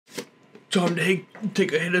Time to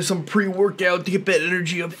take a hit of some pre-workout to get that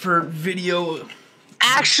energy up for video.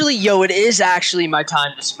 Actually, yo, it is actually my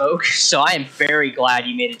time to smoke, so I am very glad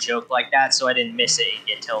you made a joke like that so I didn't miss it and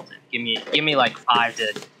get tilted. Give me like 5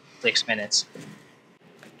 to 6 minutes.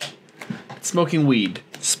 Smoking weed,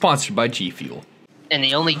 sponsored by G Fuel. And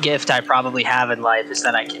the only gift I probably have in life is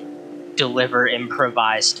that I can deliver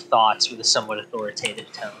improvised thoughts with a somewhat authoritative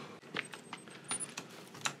tone.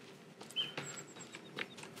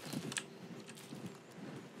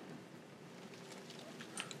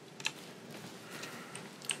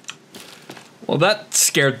 Well, that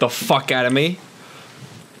scared the fuck out of me.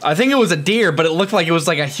 I think it was a deer, but it looked like it was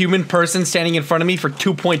like a human person standing in front of me for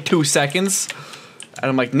 2.2 seconds. And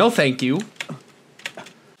I'm like, no thank you.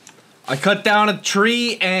 I cut down a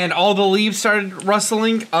tree and all the leaves started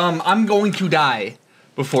rustling. I'm going to die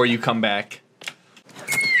before you come back.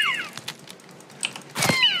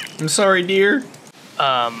 I'm sorry, dear.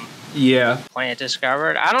 Yeah. Plant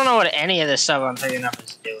discovered. I don't know what any of this stuff I'm picking up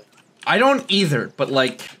is doing. I don't either, but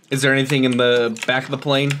like, is there anything in the back of the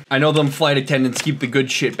plane? I know them flight attendants keep the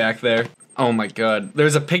good shit back there. Oh my god.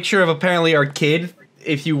 There's a picture of apparently our kid,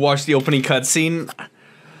 if you watch the opening cutscene.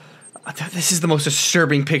 This is the most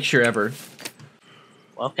disturbing picture ever.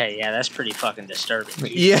 Okay, yeah, that's pretty fucking disturbing.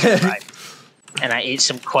 Yeah. Right. And I ate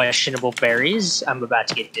some questionable berries. I'm about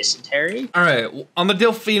to get dysentery. Alright, on the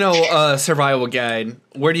Delfino survival guide,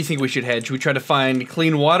 where do you think we should head? Should we try to find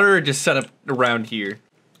clean water or just set up around here?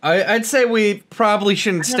 I'd say we probably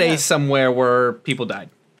shouldn't stay somewhere where people died.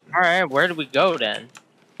 Alright, where do we go then?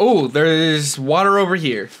 Oh, there's water over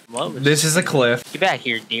here. This is a cliff. Get back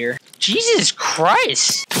here, dear. Jesus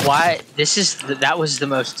Christ! Why? That was the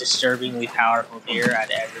most disturbingly powerful deer I'd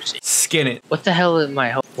ever seen. Skin it. What the hell is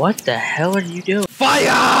my... What the hell are you doing? Fire!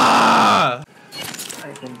 I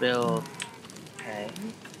can build... Okay.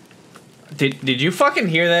 Did you fucking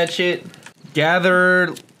hear that shit?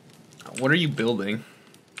 Gather... What are you building?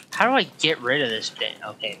 How do I get rid of this thing?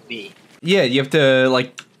 Okay, B. Yeah, you have to,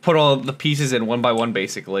 like, put all the pieces in one by one,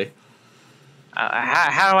 basically.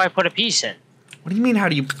 How do I put a piece in? What do you mean, how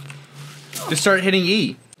do you... Just start hitting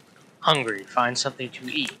E. Hungry. Find something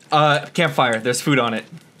to eat. Campfire. There's food on it.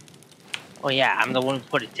 Oh yeah, I'm the one who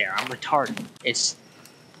put it there. I'm retarded. It's...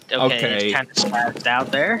 Okay. It's kind of spazzed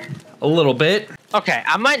out there. A little bit. Okay,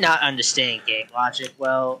 I might not understand game logic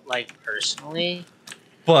well, like, personally.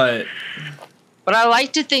 But I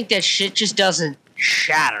like to think that shit just doesn't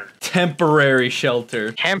shatter. Temporary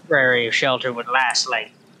shelter. Temporary shelter would last,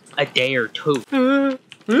 like, a day or two.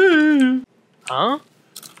 Huh?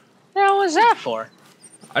 What was that for?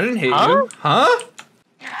 I didn't hit you. Huh?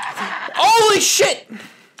 Holy shit!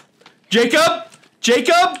 Jacob!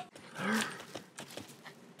 Jacob!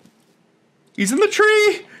 He's in the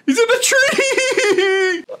tree! He's in the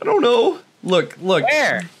tree! I don't know. Look.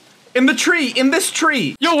 Where? In the tree! In this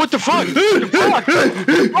tree! Yo, what the fuck?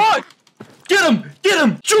 What? Get him! Get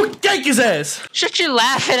him! Gank his ass! Shut your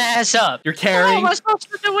laughing ass up. You're carrying... What am I supposed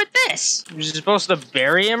to do with this? You're supposed to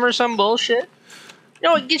bury him or some bullshit? You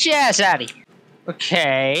know what? Get your ass out of here.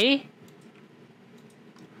 Okay.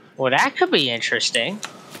 Well, that could be interesting.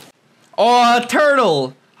 Oh, a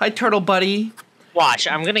turtle! Hi, turtle buddy. Watch,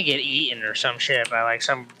 I'm gonna get eaten or some shit by, like,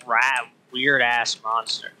 some weird-ass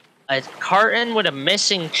monster. A carton with a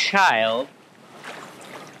missing child.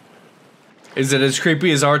 Is it as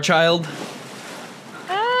creepy as our child?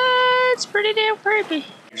 It's pretty damn creepy.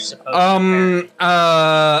 I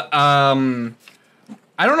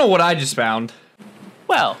don't know what I just found.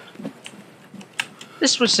 Well,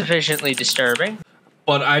 this was sufficiently disturbing.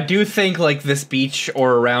 But I do think, like, this beach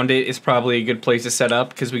or around it is probably a good place to set up,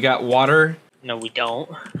 because we got water. No, we don't.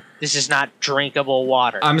 This is not drinkable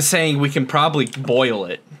water. I'm saying we can probably boil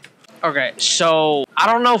it. Okay, so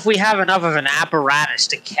I don't know if we have enough of an apparatus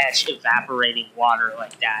to catch evaporating water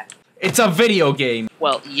like that. It's a video game.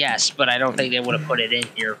 Well, yes, but I don't think they would have put it in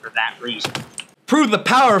here for that reason. Prove the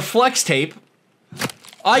power of flex tape.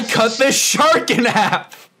 I cut this shark in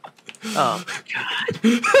half. Oh,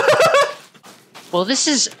 God. Well, this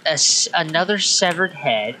is another severed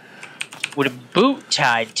head with a boot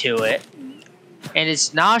tied to it, and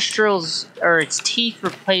its nostrils, or its teeth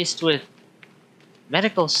replaced with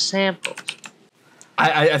medical samples.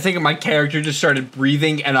 I think my character just started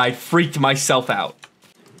breathing, and I freaked myself out.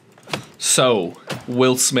 So,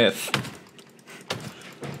 Will Smith.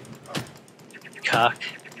 Cuck.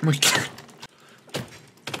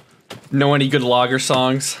 Know any good logger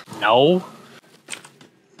songs? No.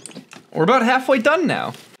 We're about halfway done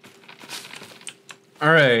now.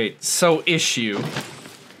 Alright, so issue.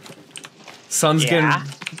 Sun's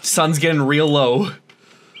getting real low.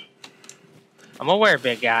 I'm aware,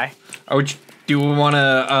 big guy. Do we want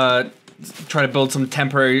to try to build some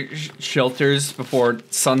temporary shelters before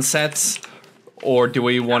sunsets? Or do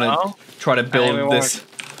we want to try to build this?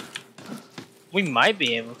 We might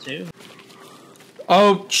be able to.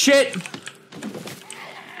 Oh, shit!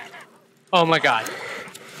 Oh my god.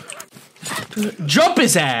 Jump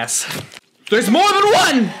his ass! There's more than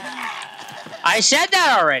one! I said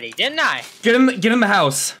that already, didn't I? Get in the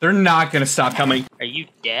house. They're not gonna stop coming. Are you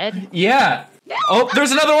dead? Yeah. Oh,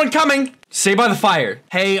 there's another one coming. Stay by the fire.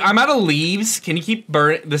 Hey, I'm out of leaves. Can you keep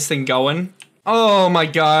this thing going? Oh my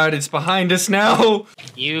god, it's behind us now.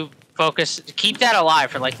 You focus. Keep that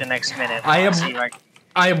alive for like the next minute. I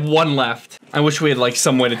have one left. I wish we had like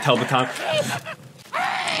some way to tell the time.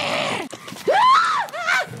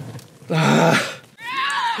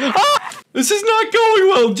 This is not going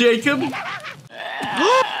well, Jacob.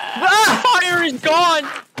 Fire is gone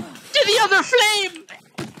to the other flame.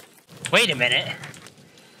 Wait a minute.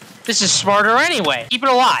 This is smarter anyway. Keep it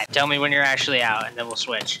alive. Tell me when you're actually out, and then we'll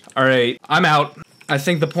switch. All right, I'm out. I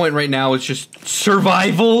think the point right now is just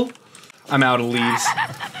survival. I'm out of leaves.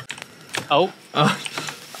 Oh.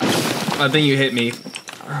 I think you hit me.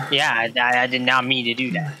 Yeah, I did not mean to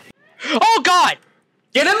do that. Oh God!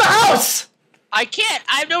 Get in the house! I can't.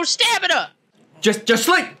 I have no stamina. Just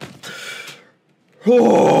like.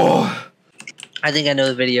 Oh. I think I know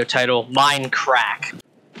the video title. Mine crack.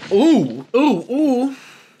 Ooh.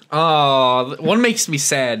 Oh, one makes me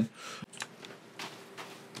sad.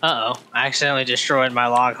 Uh-oh. I accidentally destroyed my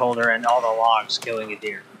log holder and all the logs, killing a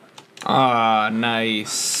deer. Ah,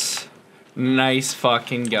 nice. Nice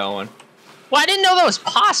fucking going. Well, I didn't know that was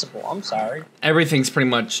possible. I'm sorry. Everything's pretty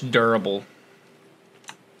much durable.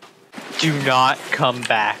 Do not come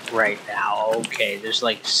back right now. Okay, there's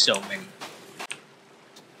like so many.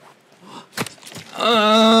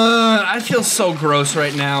 I feel so gross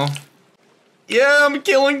right now. Yeah, I'm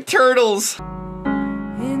killing turtles.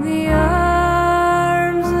 In the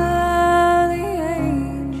arms of the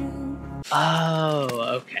angel. Oh,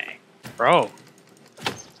 okay. Bro.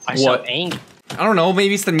 I'm What? so angry. I don't know,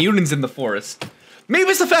 maybe it's the mutants in the forest. Maybe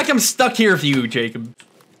it's the fact I'm stuck here with you, Jacob.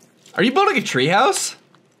 Are you building a treehouse?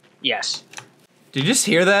 Yes. Did you just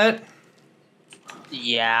hear that?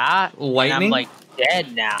 Yeah. Lightning? And I'm like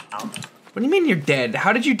dead now. What do you mean you're dead?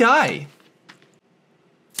 How did you die?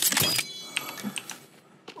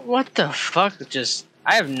 What the fuck?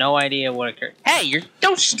 I have no idea what occurred. Hey,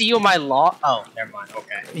 don't steal my log. Oh, never mind.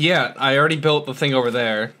 Okay. Yeah, I already built the thing over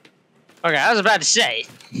there. Okay, I was about to say.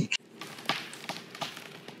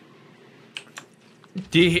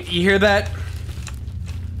 Do you hear that?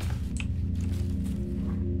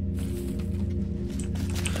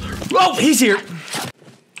 Oh, he's here.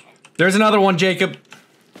 There's another one, Jacob.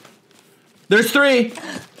 There's 3.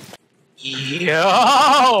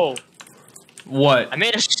 Yo! What? I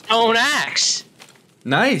made a stone axe.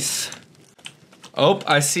 Nice. Oh,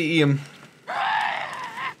 I see him.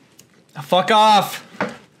 Fuck off.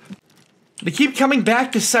 They keep coming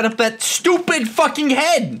back to set up that stupid fucking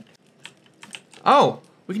head. Oh,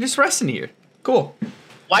 we can just rest in here. Cool.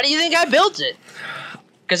 Why do you think I built it?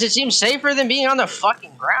 Because it seems safer than being on the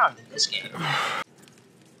fucking ground in this game.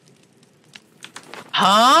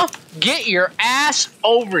 Huh? Get your ass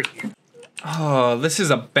over here. Oh, this is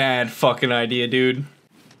a bad fucking idea, dude.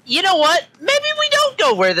 You know what? Maybe we don't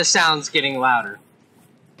go where the sound's getting louder.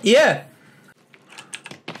 Yeah.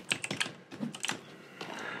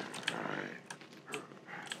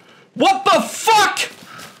 What the fuck?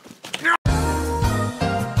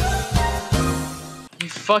 You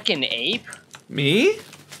fucking ape? Me?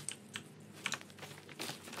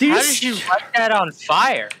 Dude, How did you light that on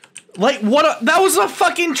fire? like what? That was a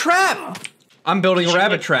fucking trap. I'm building a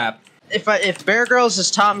rabbit trap. If Bear Grylls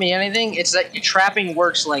has taught me anything, it's that trapping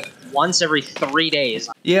works like once every 3 days.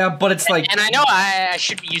 Yeah, but it's like. And I know I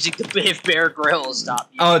should be using the if Bear Grylls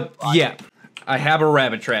taught me. Oh, yeah. I have a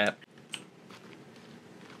rabbit trap.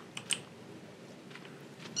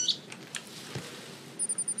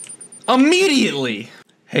 Immediately.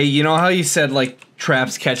 Hey, you know how you said like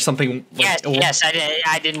traps catch something? Like, Yes, I did.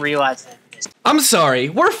 I didn't realize that. I'm sorry.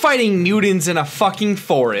 We're fighting mutants in a fucking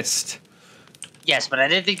forest. Yes, but I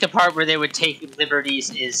didn't think the part where they would take liberties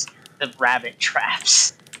is the rabbit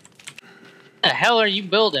traps. What the hell are you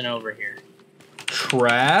building over here?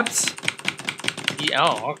 Traps? Yeah,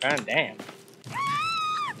 oh, okay, damn.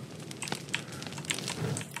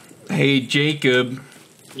 Hey, Jacob.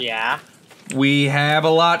 Yeah. We have a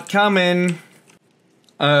lot coming.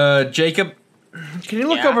 Jacob, can you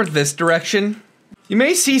look over this direction? You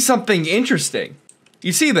may see something interesting.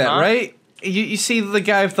 You see that, right? You see the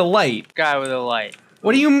guy with the light. Guy with a light.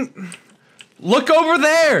 What do you... Look over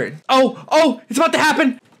there! Oh, it's about to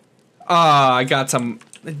happen! I got some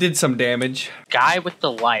It did some damage. Guy with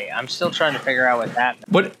the light. I'm still trying to figure out what that means.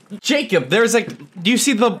 But, Jacob, there's like... Do you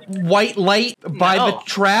see the white light by the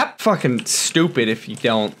trap? Fucking stupid if you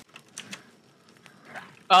don't.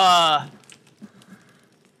 Are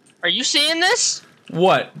you seeing this?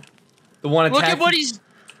 What? The one attacking... Look at what he's...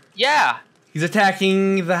 Yeah. He's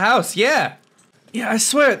attacking the house, yeah. Yeah, I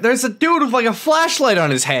swear, there's a dude with like a flashlight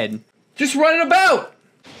on his head. Just running about.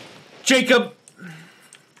 Jacob.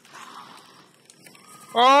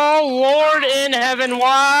 Oh, Lord in heaven,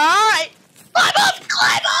 why? Climb up,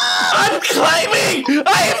 climb up! I'm climbing!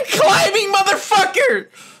 I am climbing, motherfucker!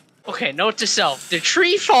 Okay, note to self. The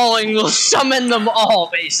tree falling will summon them all,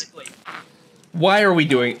 basically. Why are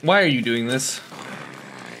you doing this?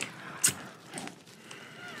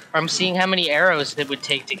 I'm seeing how many arrows it would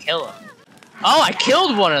take to kill him. Oh, I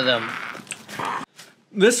killed one of them.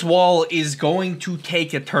 This wall is going to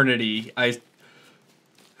take eternity.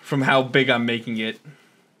 From how big I'm making it.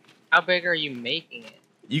 How big are you making it?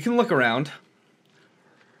 You can look around.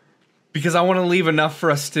 Because I want to leave enough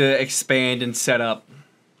for us to expand and set up.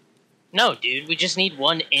 No, dude, we just need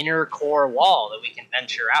one inner core wall that we can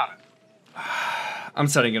venture out of. I'm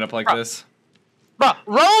setting it up like this. Bro,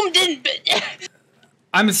 Rome didn't...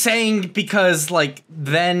 I'm saying because, like,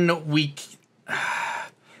 then we...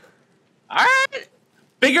 Alright.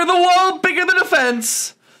 Bigger the wall, bigger the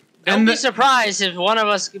defense. Don't be surprised if one of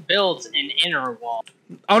us builds an inner wall.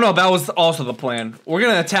 Oh no, that was also the plan. We're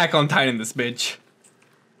gonna attack on Titan this bitch.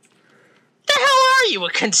 The hell are you,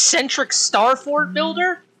 a concentric star fort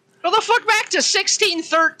builder? Go the fuck back to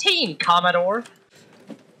 1613, Commodore.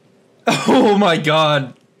 Oh my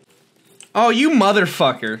god. Oh, you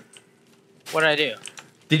motherfucker. What'd I do?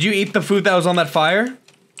 Did you eat the food that was on that fire?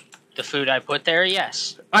 The food I put there,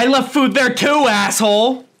 yes. I left food there too,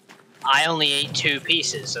 asshole! I only ate 2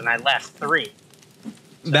 pieces, and I left 3.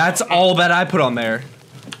 That's all that I put on there.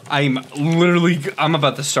 I'm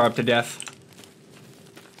about to starve to death.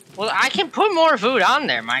 Well, I can put more food on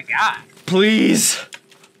there, my god. Please.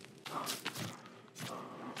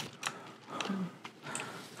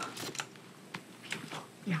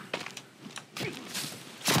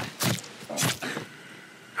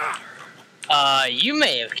 You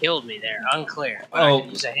may have killed me there. Unclear. But I could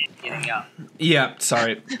use a hand getting up. Yeah,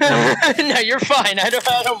 sorry. No, you're fine. I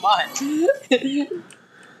don't mind.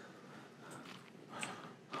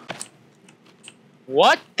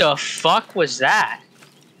 What the fuck was that?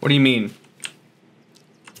 What do you mean?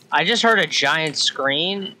 I just heard a giant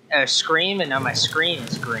scream, and now my screen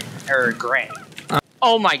is green or gray.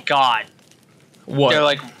 Oh my god! What? They're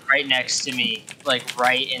like right next to me, like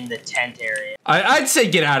right in the tent area. I'd say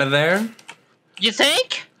get out of there. You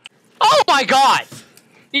think? Oh my god!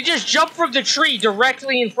 He just jumped from the tree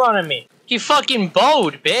directly in front of me. He fucking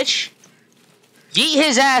bowed, bitch. Yeet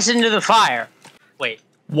his ass into the fire. Wait.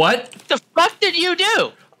 What? The fuck did you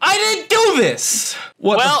do? I didn't do this!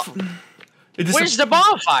 What? Well, where's the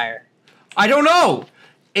bonfire? I don't know.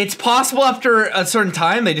 It's possible after a certain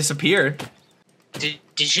time they disappear.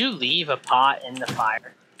 Did you leave a pot in the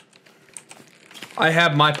fire? I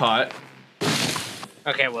have my pot.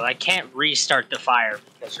 Okay, well, I can't restart the fire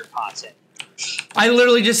because your pot's in. I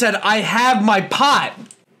literally just said, I have my pot!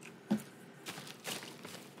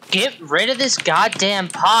 Get rid of this goddamn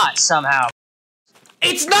pot somehow.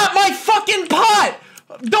 It's not my fucking pot!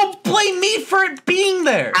 Don't blame me for it being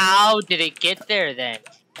there! How did it get there, then?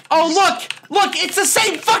 Oh, look! It's the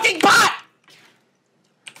same fucking pot!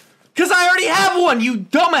 Because I already have one, you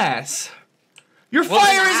dumbass! Your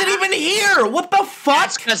fire isn't even here! What the fuck?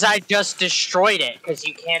 That's because I just destroyed it, because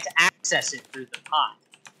you can't access it through the pot.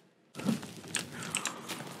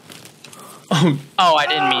 Oh, I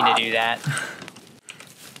didn't mean to do that.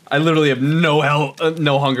 I literally have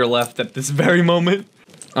no hunger left at this very moment.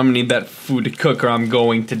 I'm gonna need that food to cook or I'm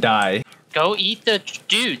going to die. Go eat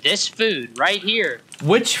this food right here.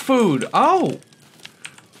 Which food? Oh.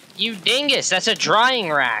 You dingus, that's a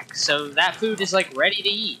drying rack, so that food is like ready to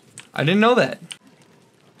eat. I didn't know that.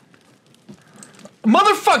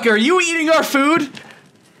 Motherfucker, are you eating our food?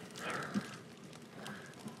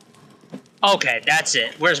 Okay, that's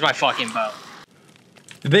it. Where's my fucking bow?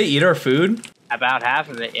 Did they eat our food? About half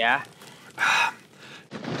of it, yeah.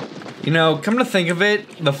 You know, come to think of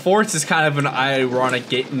it, the forest is kind of an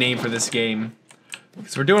ironic name for this game.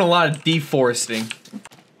 Because we're doing a lot of deforesting.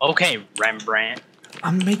 Okay, Rembrandt.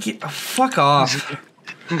 I'm making... fuck off.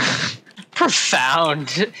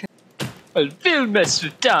 Profound. I will mess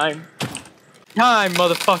with time. Time,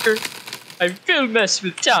 motherfucker. I will mess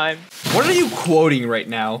with time. What are you quoting right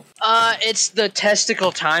now? It's the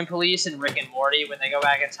testicle time police in Rick and Morty when they go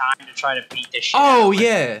back in time to try to beat the shit Oh, out of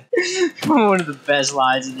yeah. One of the best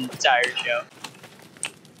lines in the entire show.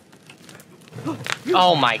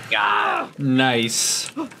 Oh my god. Nice.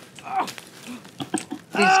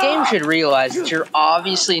 This game should realize that you're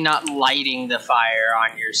obviously not lighting the fire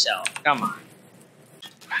on yourself. Come on.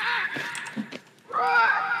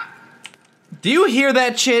 Do you hear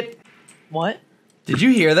that shit? What? Did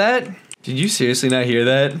you hear that? Did you seriously not hear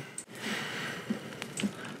that?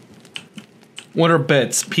 What are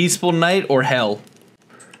bets? Peaceful night or hell?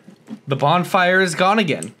 The bonfire is gone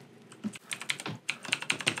again.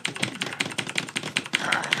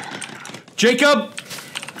 Jacob!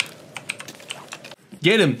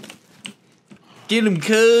 Get him. Get him,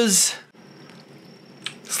 cuz.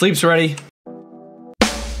 Sleep's ready.